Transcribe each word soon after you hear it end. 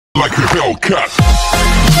like a Hellcat.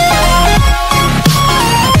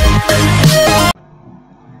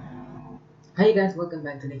 Hi guys, welcome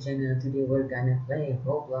back to the channel. Today we're gonna play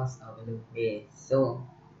Roblox Overlook. So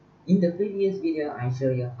in the previous video I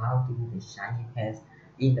showed you how to do the shiny pets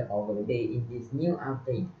in the Overlook in this new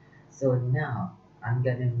update. So now I'm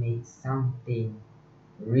gonna make something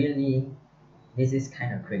really, this is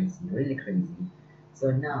kind of crazy, really crazy.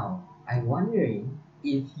 So now I'm wondering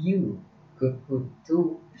if you could put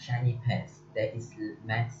two shiny pets that is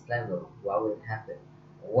max level, what would happen?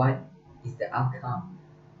 What is the outcome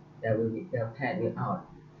that will be the pet will out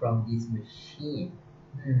from this machine?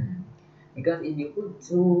 Because if you put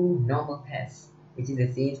two normal pets, which is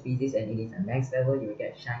the same species and it is a max level, you will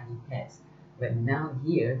get shiny pets. But now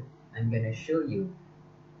here I'm gonna show you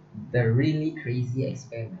the really crazy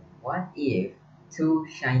experiment. What if two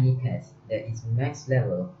shiny pets that is max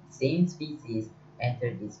level, same species,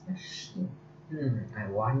 enter this machine? I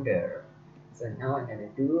wonder. So now I'm gonna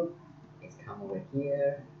do is come over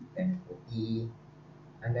here, gonna put E.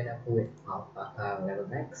 I'm gonna put alpha level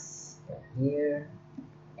max right here,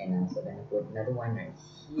 and also gonna put another one right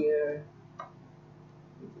here,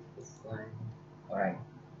 which is this one. Alright.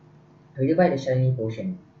 We buy the shiny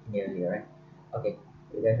potion earlier, right? Okay,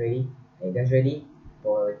 you guys ready? Are you guys ready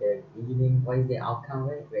for the beginning? What is the outcome,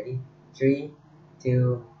 right? Ready? 3,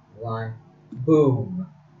 2, 1, boom!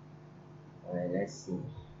 Alright, let's see.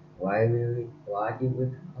 What is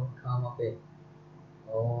the outcome of it?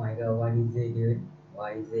 Oh my god, what is it, dude?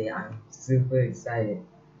 What is it? I'm super excited.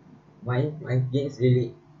 My game is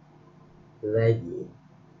really laggy.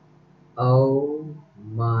 Oh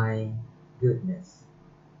my goodness.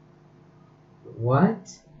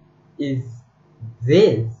 What is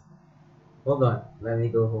this? Hold on, let me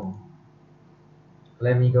go home.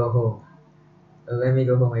 Let me go home,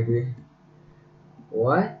 my dude.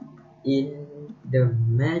 What in the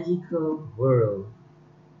magical world?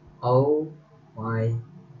 Oh my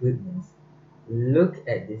goodness. Look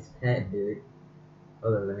at this pet, dude.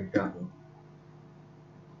 Hold on, let me drop it.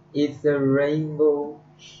 It's a rainbow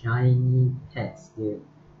shiny pet, dude.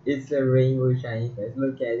 It's a rainbow shiny pet.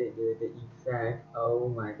 Look at it, dude. The exact, oh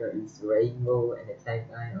my god, it's rainbow, and the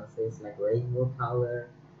tagline also is like rainbow color.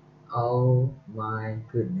 Oh my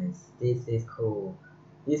goodness, this is cool.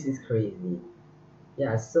 This is crazy.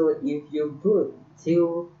 Yeah, so if you put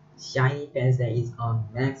two shiny pets that is on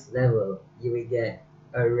max level, you will get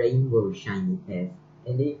a rainbow shiny pet.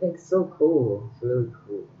 And the effect's so cool. It's really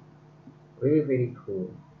cool. Really cool.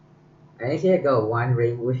 I actually got one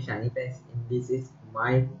rainbow shiny pet, and this is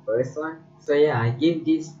my first one. So yeah, I give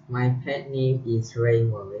this, my pet name is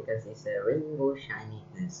Rainbow because it's a rainbow shiny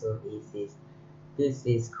pet. So this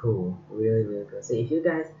is cool, really cool. So if you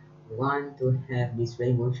guys want to have this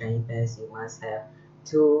rainbow shiny pets, you must have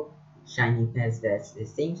two shiny pets that's the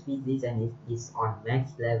same species and it is on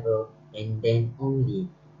max level, and then only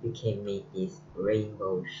you can make this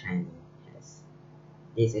rainbow shiny pets.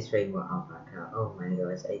 This is rainbow alpaca. Oh my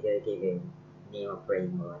gosh, I gotta give him name of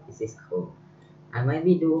rainbow. This is cool. I might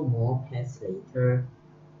be doing more pets later.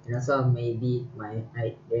 And also maybe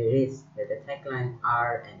there is the tagline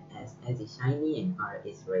R and S is shiny and R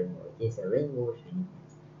is rainbow. It is a rainbow shiny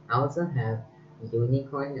pet. I also have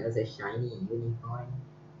unicorn as a shiny unicorn,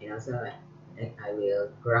 and also I will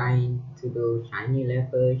grind to do shiny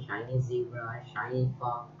leopard, shiny zebra, shiny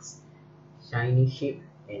fox, shiny sheep,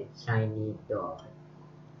 and shiny dog.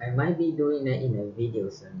 I might be doing that in a video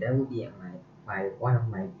soon. That will be one of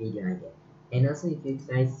my video I get. And also if you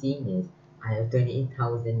guys seen this, I have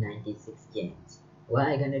 28,096 gems. What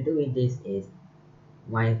I'm gonna do with this is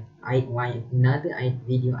another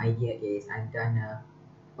video idea is I'm gonna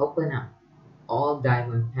open up all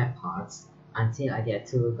diamond pet pots until I get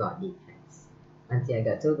 2 godly pets. Until I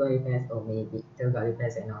got 2 godly pets, or maybe 2 godly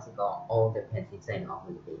pets and also got all the pets inside of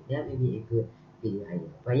the day. That will be a good video idea.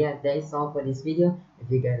 But yeah, that is all for this video. If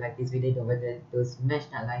you guys like this video, don't forget to smash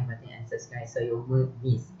that like button and subscribe so you won't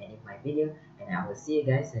miss any of my video. And I will see you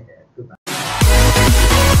guys later. Goodbye.